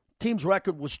 Team's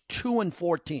record was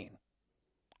 2-14.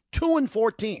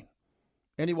 2-14,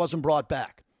 and he wasn't brought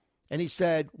back. And he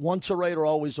said, once a Raider,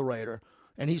 always a Raider.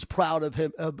 And he's proud of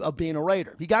him of being a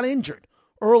Raider. He got injured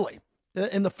early.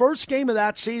 In the first game of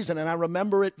that season, and I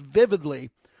remember it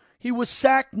vividly, he was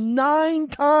sacked 9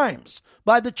 times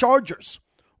by the Chargers.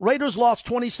 Raiders lost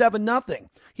 27-0.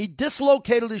 He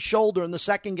dislocated his shoulder in the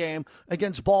second game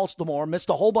against Baltimore, missed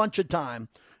a whole bunch of time,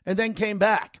 and then came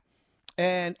back.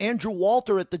 And Andrew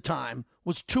Walter at the time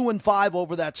was 2-5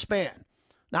 over that span.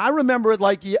 Now, I remember it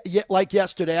like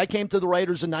yesterday. I came to the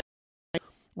Raiders in 1999.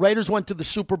 Raiders went to the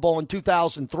Super Bowl in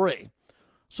 2003.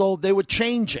 So they were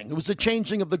changing. It was the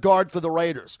changing of the guard for the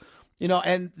Raiders. You know,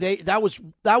 and that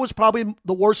was probably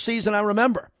the worst season I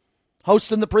remember.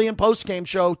 Hosting the pre- and post-game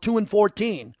show,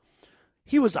 2-14.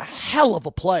 He was a hell of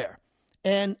a player.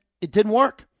 And it didn't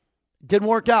work. It didn't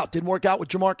work out. Didn't work out with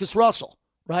Jamarcus Russell,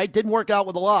 right? Didn't work out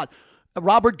with a lot.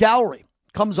 Robert Gallery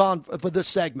comes on for this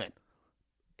segment.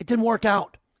 It didn't work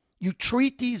out. You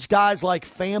treat these guys like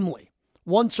family.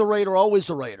 Once a Raider,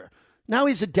 always a Raider. Now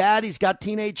he's a dad. He's got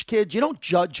teenage kids. You don't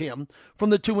judge him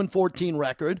from the 2-14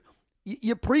 record.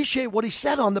 You appreciate what he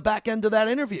said on the back end of that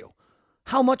interview,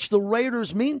 how much the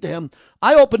Raiders mean to him.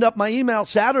 I opened up my email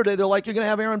Saturday. They're like, you're going to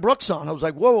have Aaron Brooks on. I was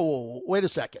like, whoa, wait a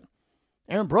second.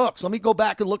 Aaron Brooks, let me go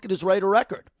back and look at his Raider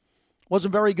record.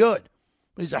 Wasn't very good,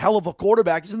 but he's a hell of a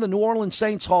quarterback. He's in the New Orleans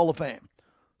Saints Hall of Fame.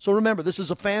 So remember, this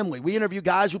is a family. We interview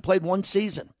guys who played 1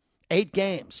 season, 8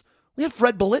 games. We had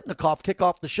Fred Biletnikoff kick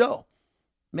off the show.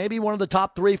 Maybe one of the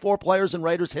top 3-4 players in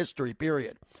Raiders history,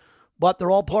 period. But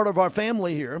they're all part of our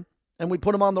family here, and we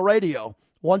put them on the radio.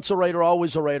 Once a Raider,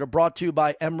 always a Raider, brought to you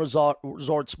by M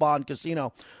Resort Spa and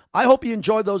Casino. I hope you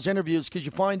enjoyed those interviews because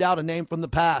you find out a name from the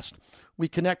past. We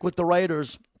connect with the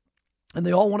Raiders, and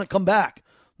they all want to come back.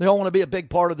 They all want to be a big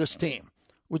part of this team,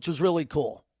 which was really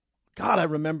cool. God, I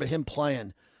remember him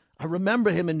playing. I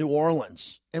remember him in New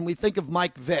Orleans, and we think of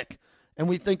Mike Vick, and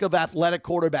we think of athletic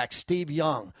quarterbacks, Steve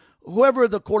Young, whoever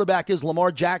the quarterback is,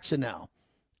 Lamar Jackson now.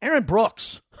 Aaron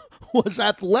Brooks was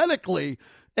athletically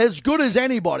as good as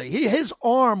anybody. His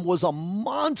arm was a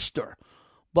monster,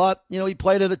 but he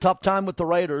played at a tough time with the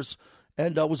Raiders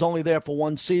and was only there for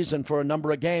 1 season for a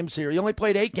number of games here. He only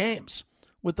played 8 games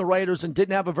with the Raiders and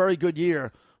didn't have a very good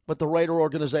year, but the Raider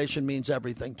organization means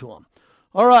everything to him.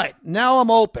 All right, now I'm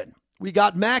open. We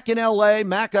got Mac in L.A.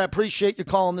 Mac, I appreciate you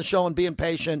calling the show and being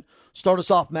patient. Start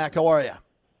us off, Mac. How are you?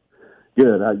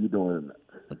 Good. How you doing?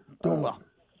 Doing well.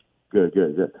 Good.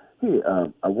 Hey,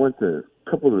 I went to a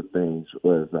couple of things.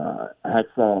 Was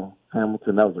Hacksaw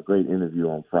Hamilton. That was a great interview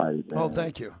on Friday, man. Oh,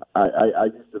 thank you. I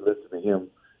used to listen to him.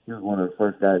 He was one of the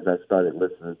first guys I started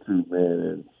listening to,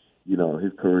 man. And,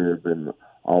 his career has been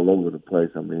all over the place.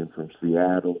 I mean, from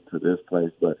Seattle to this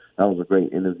place. But that was a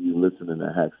great interview listening to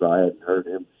Hacksaw. I hadn't heard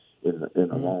him in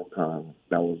a long time.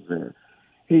 That was there.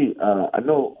 Hey, I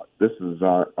know this is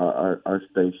our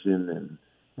station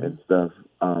and stuff,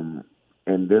 and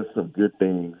there's some good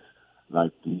things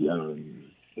like the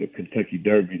Kentucky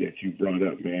Derby that you brought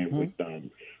up, man, with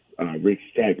Rick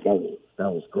Stack.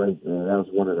 That was great, man. That was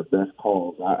one of the best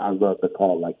calls. I love the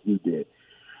call like you did.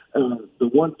 The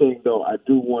one thing, though, I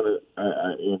do want to,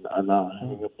 and I'll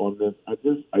hang up on this. I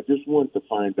just wanted to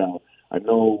find out. I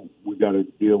know we got to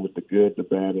deal with the good, the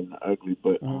bad, and the ugly,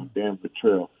 but Dan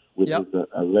Petrell with his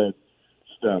alleged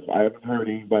stuff, I haven't heard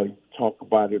anybody talk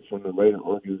about it from the Raider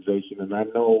organization, and I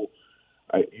know,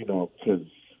 because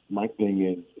my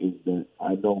thing is that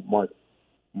I know Mark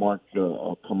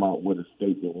come out with a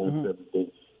statement once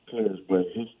everything clears, but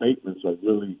his statements are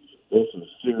really. There's some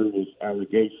serious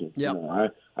allegations. Yep.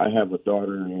 I have a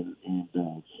daughter and a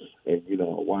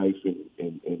wife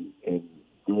and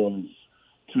girls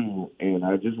too, and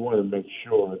I just want to make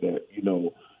sure that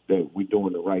that we're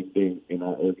doing the right thing in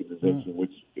our organization,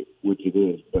 which it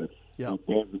is. But Dan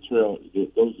Petrell,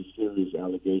 those are serious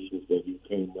allegations that he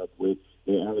came up with.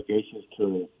 They're allegations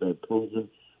that proven,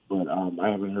 but I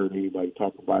haven't heard anybody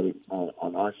talk about it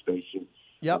on our station.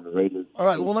 Yep. All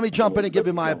right. Well, let me jump in and give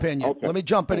you my opinion. Okay. Let me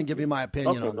jump in and give you my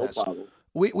opinion on this. Problem.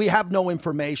 We have no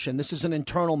information. This is an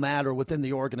internal matter within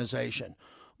the organization.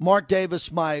 Mark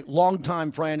Davis, my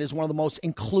longtime friend, is one of the most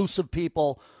inclusive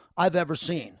people I've ever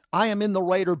seen. I am in the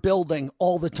Raider building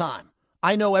all the time.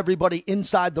 I know everybody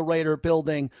inside the Raider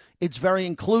building. It's very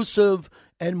inclusive,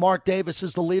 and Mark Davis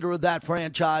is the leader of that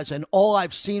franchise. And all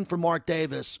I've seen from Mark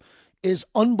Davis is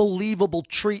unbelievable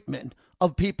treatment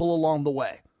of people along the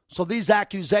way. So these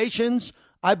accusations,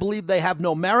 I believe they have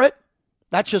no merit.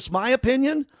 That's just my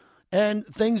opinion. And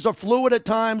things are fluid at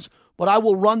times, but I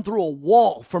will run through a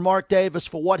wall for Mark Davis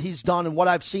for what he's done and what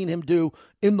I've seen him do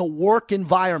in the work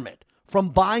environment, from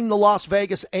buying the Las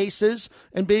Vegas Aces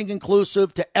and being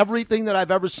inclusive to everything that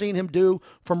I've ever seen him do,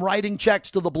 from writing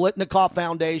checks to the Blitnikoff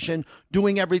Foundation,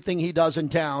 doing everything he does in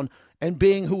town, and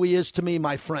being who he is to me,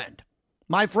 my friend.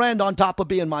 My friend on top of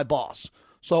being my boss.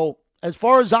 So as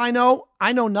far as I know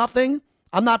nothing.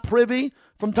 I'm not privy.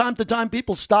 From time to time,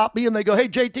 people stop me and they go, "Hey,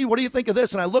 JT, what do you think of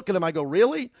this?" And I look at them, I go,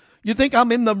 "Really? You think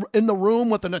I'm in the room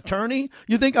with an attorney?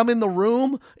 You think I'm in the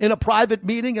room in a private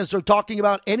meeting as they're talking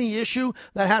about any issue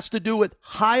that has to do with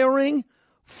hiring,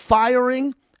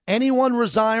 firing, anyone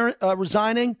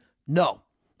resigning? No,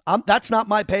 that's not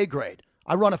my pay grade.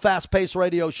 I run a fast-paced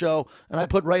radio show, and I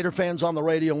put Raider fans on the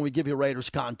radio, and we give you Raiders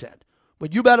content.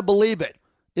 But you better believe it.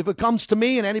 If it comes to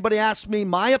me and anybody asks me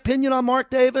my opinion on Mark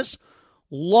Davis,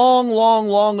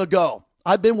 long ago,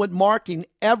 I've been with Mark in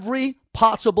every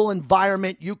possible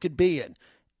environment you could be in.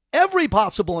 Every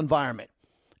possible environment.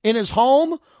 In his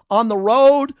home, on the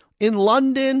road, in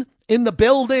London, in the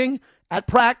building, at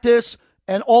practice,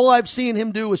 and all I've seen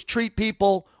him do is treat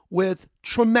people with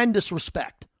tremendous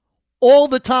respect. All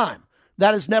the time.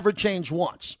 That has never changed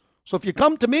once. So if you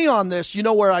come to me on this, you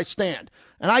know where I stand.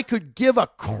 And I could give a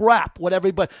crap what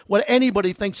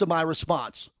anybody thinks of my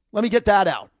response. Let me get that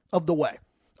out of the way.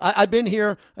 I've been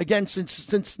here, again, since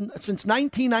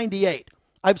 1998.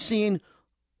 I've seen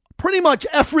pretty much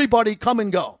everybody come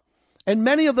and go. And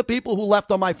many of the people who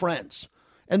left are my friends.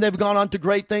 And they've gone on to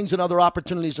great things and other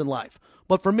opportunities in life.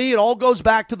 But for me, it all goes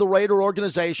back to the Raider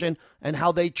organization and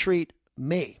how they treat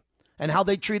me. And how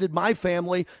they treated my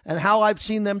family and how I've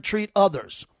seen them treat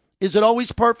others. Is it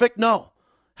always perfect? No.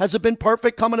 Has it been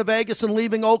perfect coming to Vegas and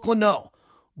leaving Oakland? No.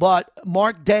 But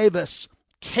Mark Davis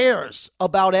cares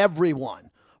about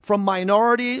everyone, from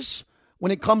minorities,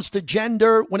 when it comes to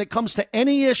gender, when it comes to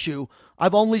any issue.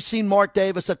 I've only seen Mark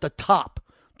Davis at the top,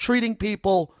 treating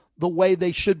people the way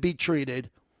they should be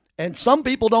treated. And some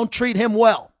people don't treat him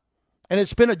well. And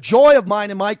it's been a joy of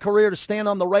mine in my career to stand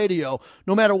on the radio,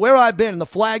 no matter where I've been, the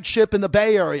flagship in the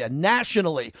Bay Area,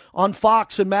 nationally, on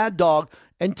Fox and Mad Dog,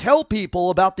 and tell people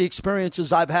about the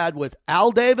experiences I've had with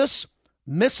Al Davis,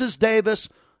 Mrs. Davis,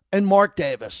 and Mark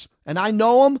Davis. And I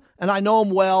know them, and I know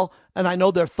them well, and I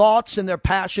know their thoughts and their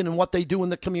passion and what they do in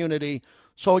the community.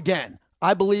 So again,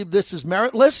 I believe this is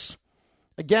meritless.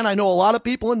 Again, I know a lot of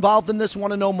people involved in this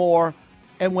want to know more.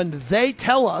 And when they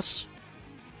tell us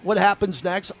what happens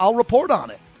next, I'll report on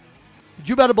it. But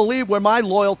you better believe where my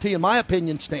loyalty and my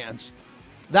opinion stands.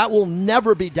 That will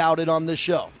never be doubted on this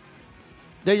show.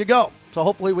 There you go. So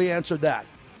hopefully we answered that.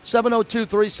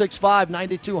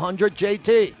 702-365-9200,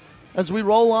 JT. As we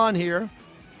roll on here,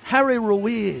 Harry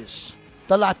Ruiz,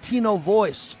 the Latino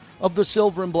voice of the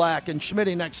Silver and Black, and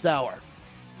Schmitty next hour.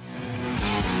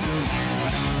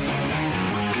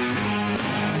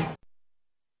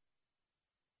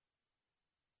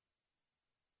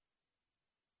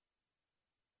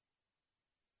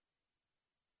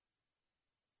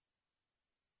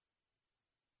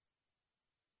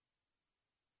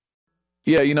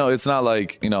 Yeah, it's not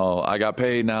like, I got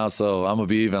paid now, so I'm going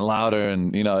to be even louder.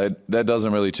 And, that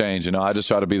doesn't really change. I just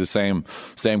try to be the same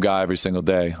guy every single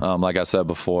day. Like I said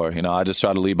before, I just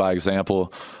try to lead by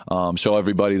example, show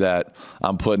everybody that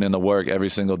I'm putting in the work every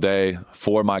single day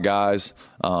for my guys,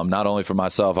 not only for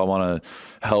myself. I want to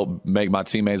help make my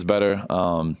teammates better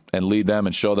and lead them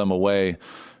and show them a way,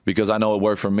 because I know it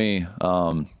worked for me.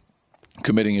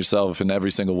 Committing yourself in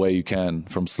every single way you can,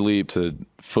 from sleep to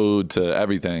food to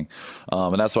everything.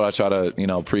 And that's what I try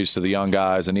to, preach to the young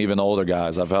guys and even older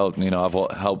guys. I've helped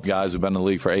guys who've been in the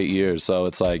league for 8 years. So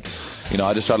it's like,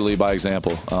 I just try to lead by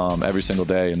example every single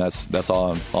day. And that's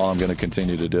all I'm going to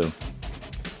continue to do.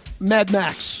 Mad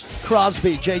Max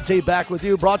Crosby, JT, back with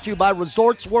you. Brought to you by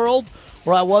Resorts World,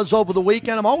 where I was over the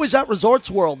weekend. I'm always at Resorts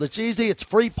World. It's easy. It's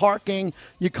free parking.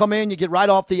 You come in, you get right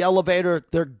off the elevator.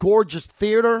 Their gorgeous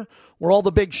theater, where all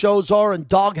the big shows are, and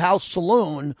Doghouse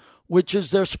Saloon, which is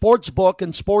their sports book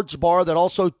and sports bar that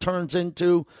also turns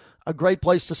into a great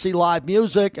place to see live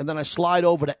music. And then I slide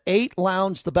over to 8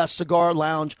 Lounge, the best cigar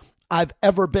lounge I've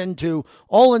ever been to,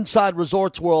 all inside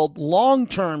Resorts World,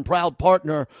 long-term proud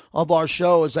partner of our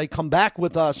show as they come back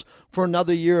with us for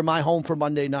another year, my home for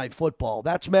Monday Night Football.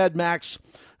 That's Mad Max,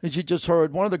 as you just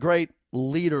heard, one of the great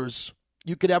leaders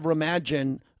you could ever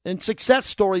imagine, and success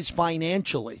stories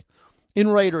financially in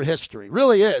Raider history.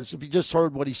 Really is, if you just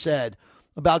heard what he said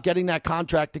about getting that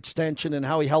contract extension and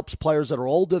how he helps players that are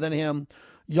older than him,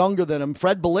 younger than him.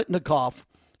 Fred Biletnikoff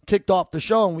kicked off the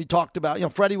show, and we talked about,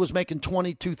 Freddie was making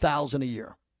 $22,000 a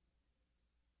year.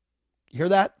 You hear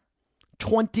that?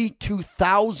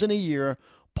 $22,000 a year,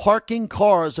 parking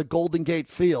cars at Golden Gate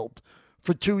Field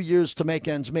for 2 years to make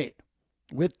ends meet,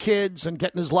 with kids and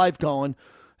getting his life going.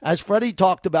 As Freddie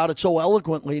talked about it so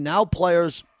eloquently, now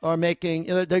players are making,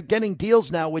 they're getting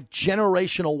deals now with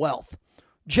generational wealth.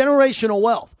 Generational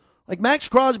wealth. Like Max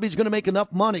Crosby's going to make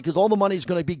enough money, because all the money is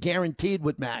going to be guaranteed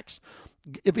with Max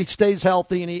if he stays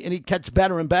healthy and he gets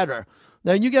better and better.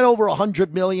 Then you get over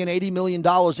 $100 million, $80 million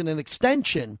in an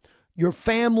extension. Your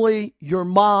family, your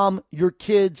mom, your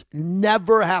kids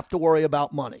never have to worry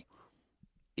about money.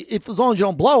 As long as you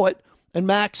don't blow it, and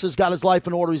Max has got his life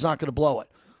in order, he's not going to blow it.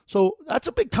 So that's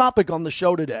a big topic on the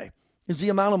show today, is the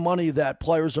amount of money that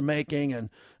players are making. And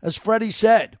as Freddie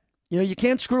said, you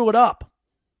can't screw it up.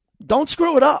 Don't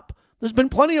screw it up. There's been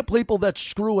plenty of people that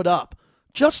screw it up.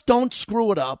 Just don't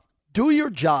screw it up. Do your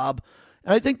job.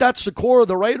 And I think that's the core of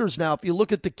the Raiders now, if you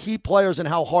look at the key players and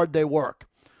how hard they work.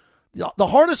 The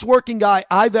hardest working guy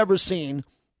I've ever seen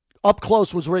up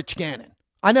close was Rich Gannon.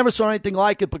 I never saw anything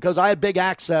like it because I had big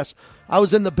access. I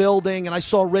was in the building, and I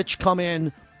saw Rich come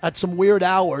in at some weird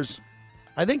hours.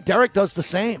 I think Derek does the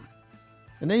same.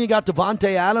 And then you got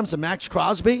Devontae Adams and Max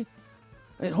Crosby.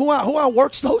 And who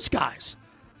outworks those guys?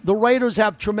 The Raiders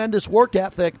have tremendous work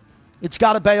ethic. It's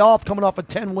got to pay off coming off a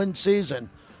 10-win season.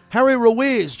 Harry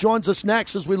Ruiz joins us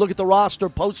next as we look at the roster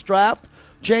post-draft.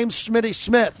 James Smitty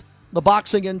Smith, the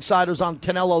boxing insiders on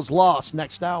Canelo's loss,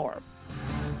 next hour.